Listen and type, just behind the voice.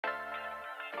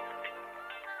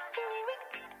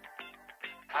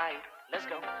Alright, let's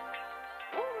go. Alright,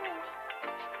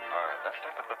 let's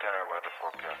take a look at our weather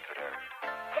forecast today.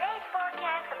 Today's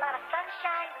forecast, a lot of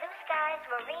sunshine, blue skies,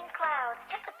 marine clouds.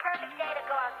 Just a perfect day to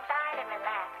go outside and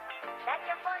relax. That's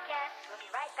your forecast. We'll be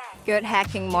right back. Good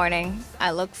hacking morning.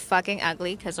 I look fucking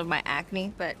ugly because of my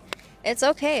acne, but it's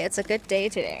okay. It's a good day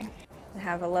today. I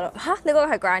have a little... Huh? This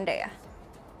is grande à?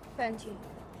 20.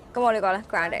 Come on,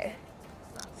 grande.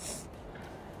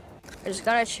 We're just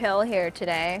gonna chill here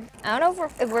today. I don't know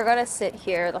if we're gonna sit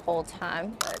here the whole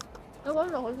time, but...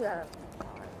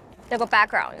 There's a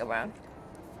background, 有冇有？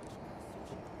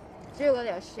只有嗰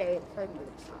條 shade 所以唔會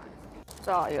曬。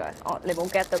Sorry, oh, 你冇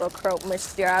get 到個 crow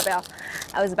mascara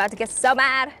I was about to get so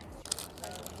mad.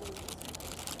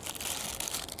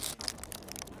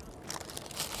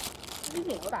 之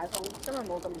前好大風，今日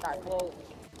冇咁大風。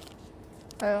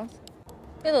係咯，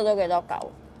呢度都幾多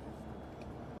狗。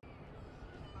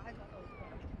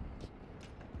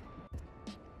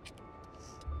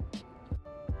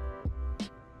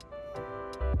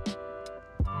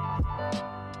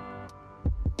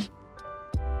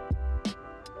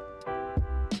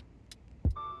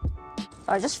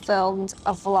I just filmed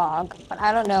a vlog, but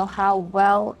I don't know how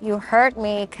well you heard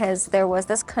me because there was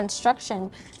this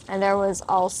construction and there was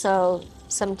also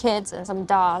some kids and some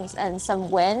dogs and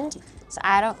some wind. So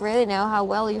I don't really know how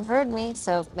well you heard me.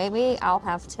 So maybe I'll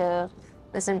have to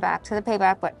listen back to the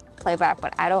playback,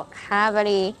 but I don't have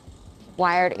any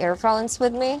wired earphones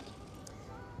with me.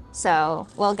 So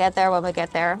we'll get there when we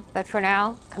get there. But for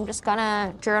now, I'm just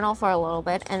gonna journal for a little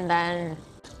bit and then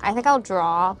I think I'll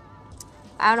draw.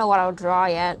 I don't know what I'll draw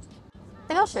yet. I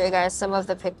think I'll show you guys some of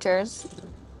the pictures.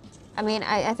 I mean,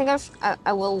 I think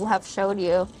I will have showed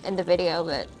you in the video,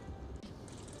 but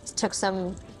took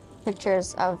some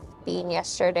pictures of Beanie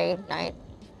yesterday night.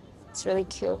 It's really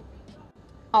cute.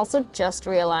 Also just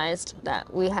realized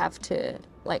that we have to,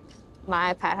 like,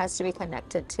 my iPad has to be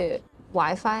connected to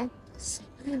Wi-Fi,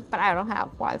 but I don't have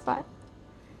Wi-Fi. I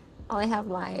only have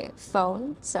my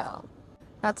phone, so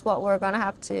that's what we're gonna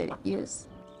have to use.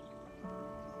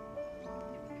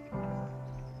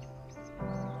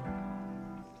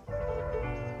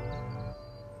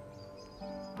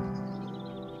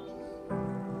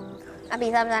 Anh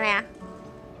bị xăm ra nè.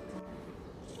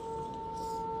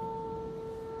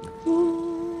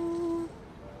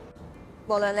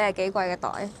 Vô luận你係幾貴嘅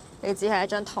袋，你只係一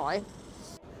張台。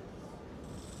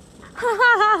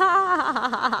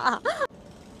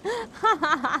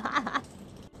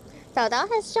豆豆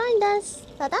has joined us.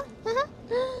 豆豆，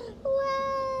哇，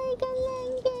咁靚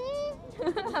嘅，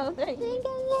好靚，你咁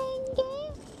靚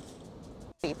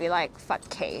嘅。Be like fuck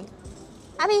K.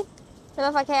 Abby，你有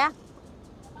冇 fuck K 啊？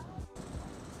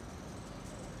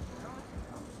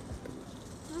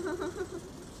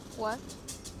 What?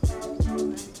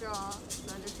 Draw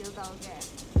the dildo嘅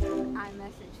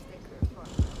iMessage sticker for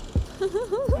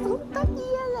得意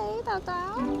啊你豆豆，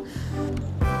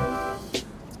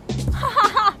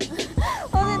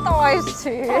好似袋鼠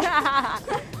啊！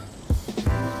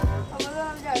我覺得諗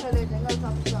住係佢哋整個心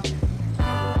心。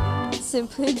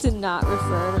Simply did not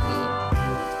refer to me.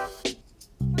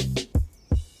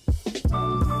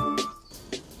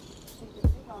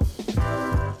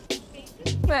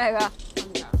 咩嚟㗎？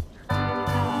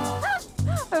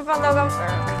佢瞓到咁長。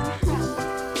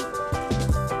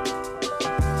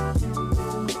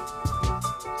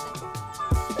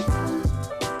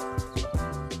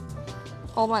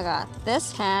Oh my god,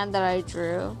 this hand that I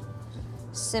drew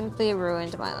simply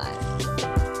ruined my life.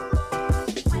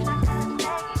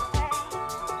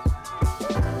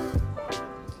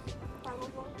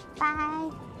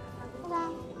 Bye.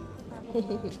 Bye.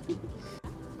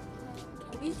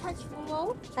 Can we touch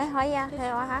Momo? 誒可以啊，你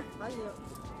玩下。可以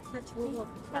touch Momo。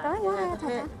咁玩下睇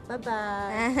下。拜拜。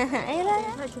哎啦。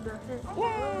touch 唔到。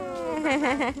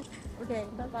耶。OK，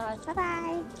 拜拜。拜拜。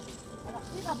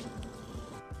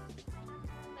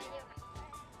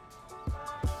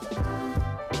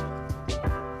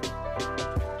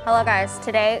Hello guys,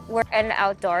 today we're in the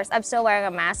outdoors. I'm still wearing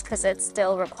a mask because it's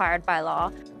still required by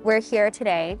law. We're here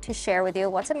today to share with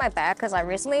you what's in my bag because I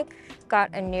recently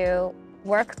got a new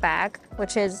work bag,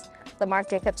 which is the Marc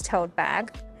Jacobs tote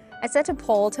bag. I sent a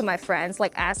poll to my friends,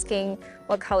 like asking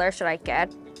what color should I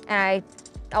get, and I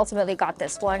ultimately got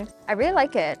this one. I really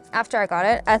like it. After I got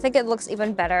it, I think it looks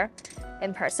even better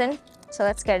in person. So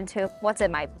let's get into what's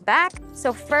in my bag.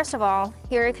 So first of all,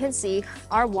 here you can see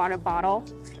our water bottle.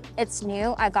 It's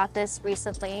new. I got this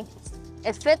recently.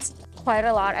 It fits quite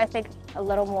a lot, I think a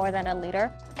little more than a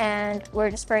liter. And we're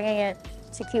just bringing it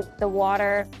to keep the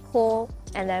water cool.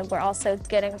 And then we're also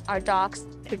getting our dogs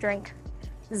to drink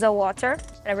the water.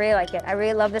 And I really like it. I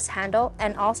really love this handle.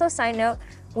 And also, side note,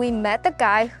 we met the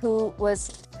guy who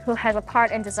has a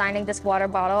part in designing this water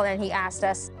bottle, and he asked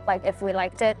us like if we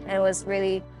liked it, and it was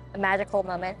really a magical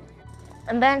moment.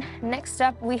 And then next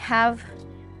up we have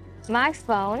my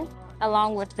phone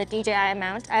along with the DJI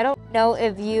mount. I don't know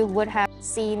if you would have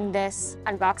seen this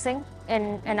unboxing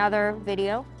in another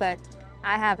video, but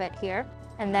I have it here.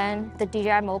 And then the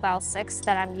DJI Mobile 6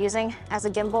 that I'm using as a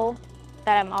gimbal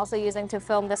that I'm also using to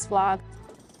film this vlog.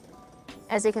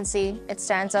 As you can see, it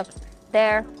stands up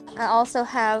there. I also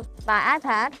have my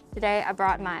iPad. Today I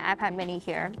brought my iPad mini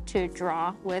here to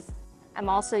draw with. I'm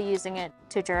also using it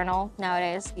to journal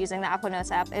nowadays using the Apple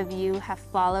Notes app. If you have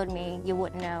followed me, you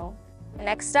would know.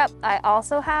 Next up, I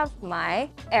also have my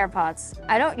AirPods.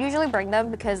 I don't usually bring them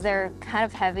because they're kind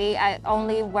of heavy. I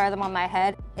only wear them on my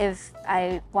head if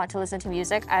I want to listen to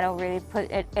music. I don't really put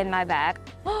it in my bag.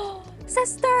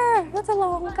 Sister! That's a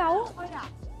long cow.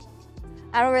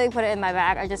 I don't really put it in my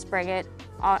bag. I just bring it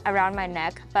around my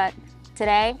neck. But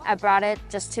today, I brought it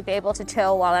just to be able to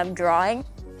chill while I'm drawing.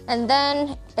 And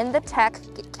then in the tech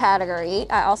category,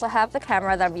 I also have the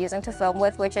camera that I'm using to film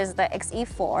with, which is the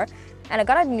XE4. And I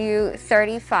got a new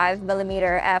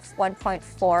 35mm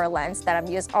f1.4 lens that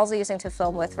I'm also using to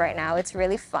film with right now. It's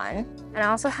really fun. And I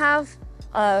also have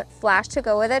a flash to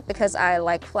go with it because I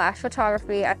like flash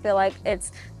photography. I feel like the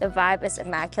vibe is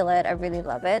immaculate. I really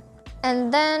love it.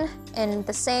 And then in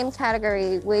the same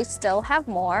category, we still have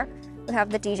more. We have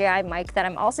the DJI mic that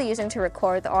I'm also using to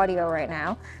record the audio right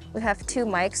now. We have two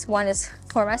mics. One is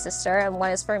for my sister and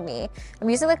one is for me. I'm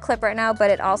using the clip right now,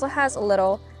 but it also has a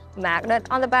little magnet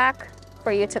on the back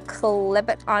for you to clip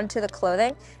it onto the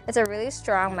clothing. It's a really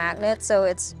strong magnet, so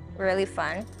it's really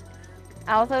fun.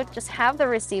 I also just have the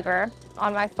receiver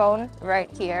on my phone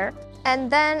right here.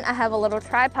 And then I have a little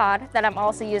tripod that I'm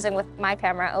also using with my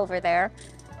camera over there.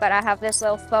 But I have this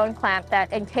little phone clamp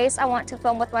that in case I want to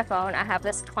film with my phone, I have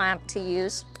this clamp to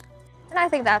use. And I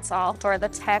think that's all for the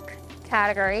tech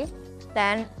category.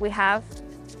 Then we have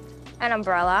an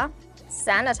umbrella,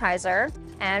 sanitizer,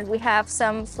 and we have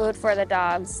some food for the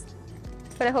dogs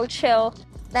for the whole chill.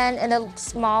 Then in a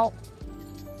small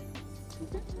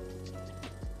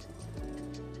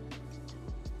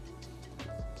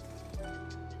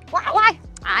why?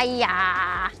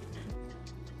 Ayah.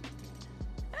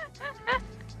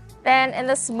 Then in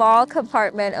the small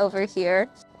compartment over here,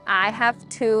 I have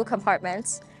two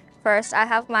compartments. First, I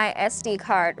have my SD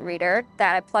card reader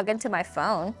that I plug into my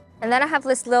phone. And then I have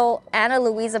this little Anna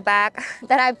Luisa bag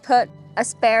that I put a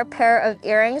spare pair of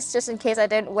earrings just in case I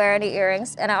didn't wear any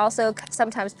earrings. And I also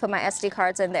sometimes put my SD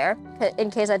cards in there in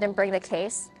case I didn't bring the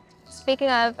case. Speaking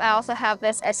of, I also have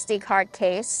this SD card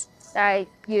case that I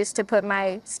use to put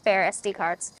my spare SD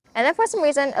cards. And then for some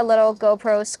reason, a little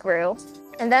GoPro screw.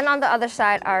 And then on the other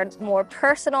side are more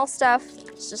personal stuff.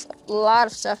 It's just a lot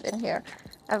of stuff in here.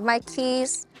 I have my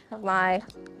keys, I have my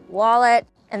wallet,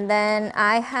 and then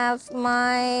I have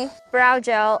my brow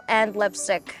gel and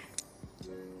lipstick.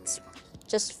 It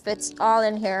just fits all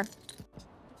in here.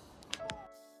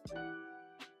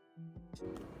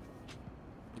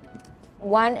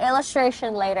 One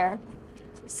illustration later,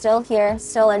 still here,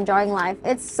 still enjoying life.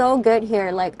 It's so good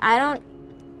here. Like, I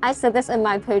said this in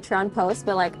my Patreon post,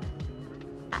 but like,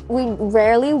 we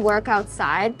rarely work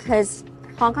outside because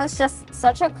Hong Kong's just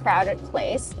such a crowded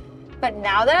place. But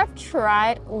now that I've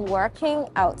tried working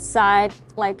outside,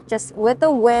 like just with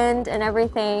the wind and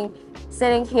everything,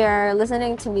 sitting here,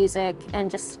 listening to music and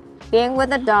just being with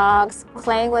the dogs,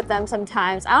 playing with them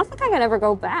sometimes, I don't think I can ever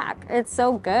go back. It's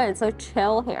so good, it's so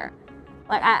chill here.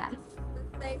 Like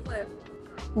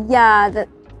yeah,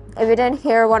 if you didn't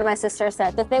hear what my sister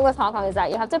said, the thing with Hong Kong is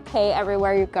that you have to pay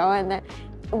everywhere you go, and then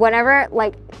whenever,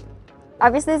 like,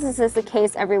 obviously this is the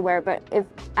case everywhere, but if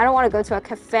I don't want to go to a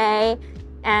cafe,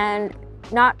 and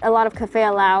not a lot of cafe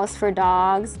allows for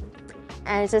dogs,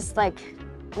 and it's just like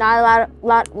not a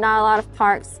lot of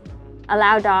parks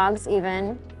allow dogs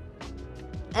even.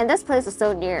 And this place is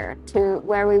so near to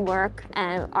where we work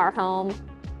and our home.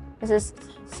 This is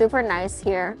super nice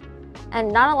here,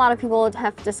 and not a lot of people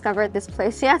have discovered this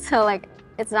place yet, so like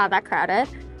it's not that crowded.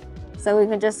 So we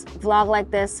can just vlog like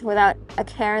this without a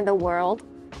care in the world.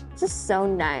 It's just so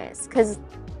nice. Because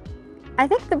I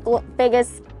think the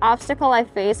biggest obstacle I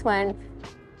face when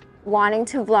wanting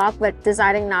to vlog but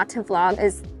deciding not to vlog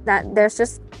is that there's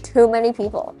just too many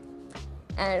people.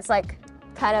 And it's like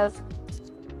kind of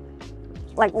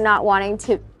like not wanting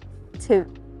to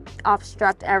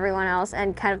obstruct everyone else,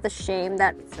 and kind of the shame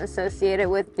that's associated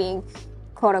with being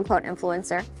quote unquote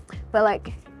influencer. But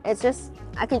like, it's just,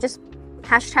 I can just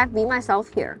hashtag be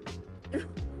myself here.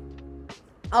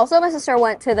 Also, my sister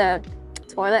went to the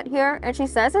toilet here and she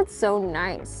says it's so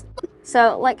nice.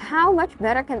 So like, how much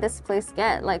better can this place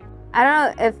get? Like, I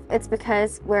don't know if it's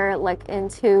because we're like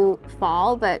into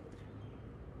fall, but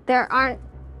there aren't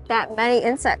that many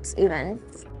insects even.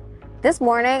 This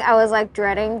morning I was like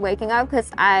dreading waking up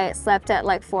because I slept at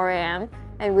like 4 a.m.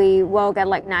 and we woke at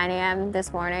like 9 a.m.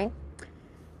 this morning.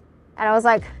 And I was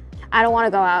like, I don't want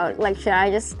to go out. Like, should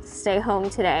I just stay home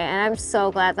today? And I'm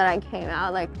so glad that I came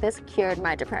out. Like, this cured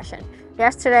my depression.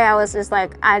 Yesterday I was just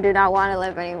like, I do not want to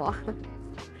live anymore.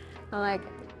 I'm like,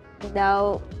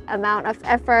 no amount of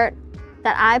effort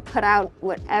that I put out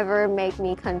would ever make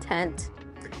me content.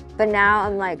 But now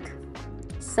I'm like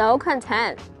so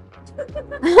content.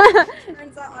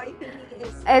 Turns out all you need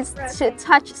is It's to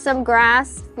touch some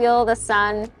grass, feel the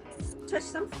sun. touch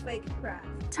some fake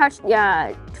grass.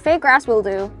 Yeah, fake grass will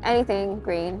do. Anything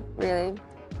green, really.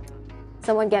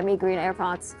 Someone get me green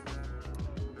AirPods.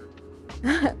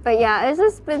 But yeah, it's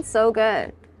just been so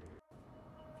good.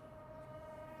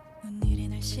 오늘의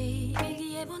날씨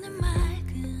일기예보는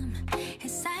맑음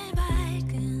햇살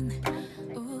밝은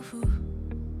오후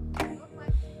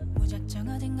무작정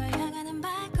어딘가 향하는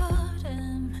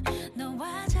발걸음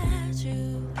너와 자주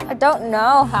I don't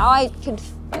know how I could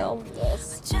film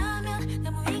this. 어쩌면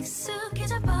너무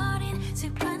익숙해져 버린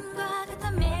습관과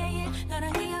같아 매일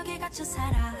너랑 기억에 갇혀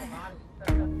살아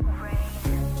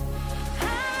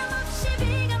하염없이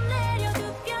비가 내려 두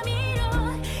뼘 위로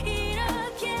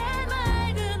이렇게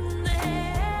맑은데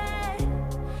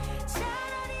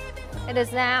It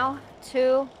is now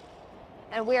 2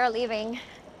 and we are leaving.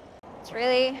 It's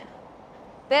really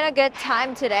been a good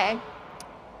time today.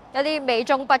 有啲美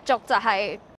中不足就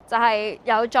係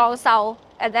有裝修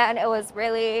and then it was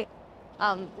really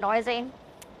noisy.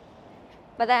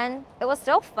 But then it was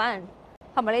still fun.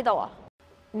 係咪呢度啊?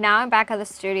 Now I'm back at the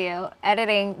studio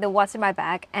editing the What's in My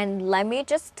Bag, and let me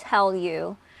just tell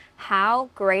you how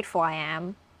grateful I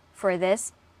am for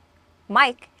this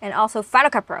mic and also Final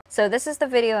Cut Pro. So this is the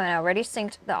video and I already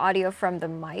synced the audio from the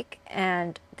mic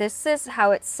and this is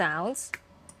how it sounds.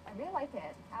 I really like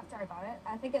it after I got it.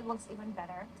 I think it looks even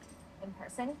better in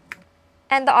person.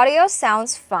 And the audio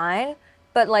sounds fine,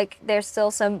 but like there's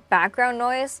still some background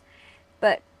noise.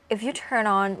 But if you turn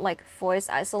on like voice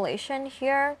isolation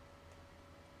here,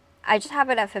 I just have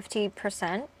it at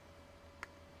 50%.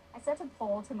 I sent a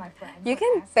poll to my friends. You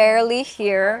can barely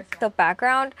hear the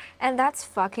background, and that's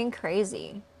fucking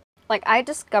crazy. Like, I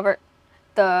discovered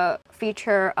the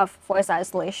feature of voice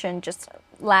isolation just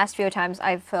last few times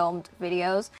I've filmed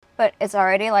videos, but it's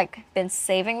already like been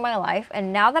saving my life.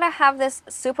 And now that I have this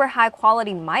super high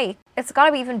quality mic, it's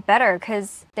gotta be even better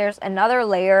because there's another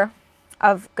layer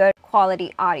of good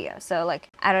quality audio. So like,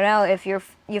 I don't know if you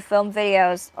film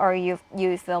videos or you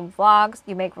film vlogs,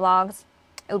 you make vlogs,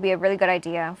 it would be a really good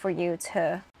idea for you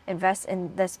to invest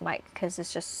in this mic because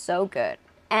it's just so good.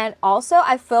 And also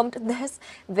I filmed this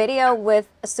video with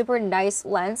a super nice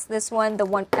lens, this one, the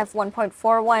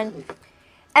f1.41,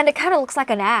 and it kind of looks like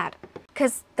an ad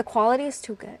because the quality is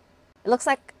too good. It looks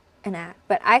like an ad,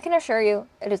 but I can assure you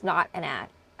it is not an ad.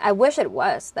 I wish it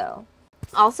was though.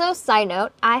 Also, side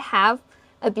note, I have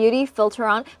a beauty filter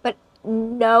on, but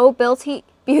no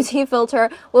beauty filter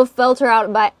will filter out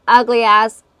my ugly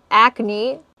ass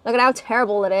acne. Look at how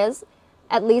terrible it is.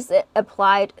 At least it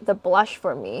applied the blush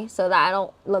for me so that I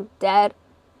don't look dead.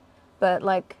 But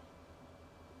like,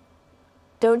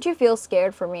 don't you feel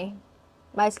scared for me?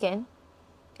 My skin?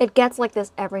 It gets like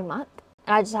this every month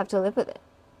and I just have to live with it.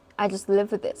 I just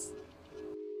live with this.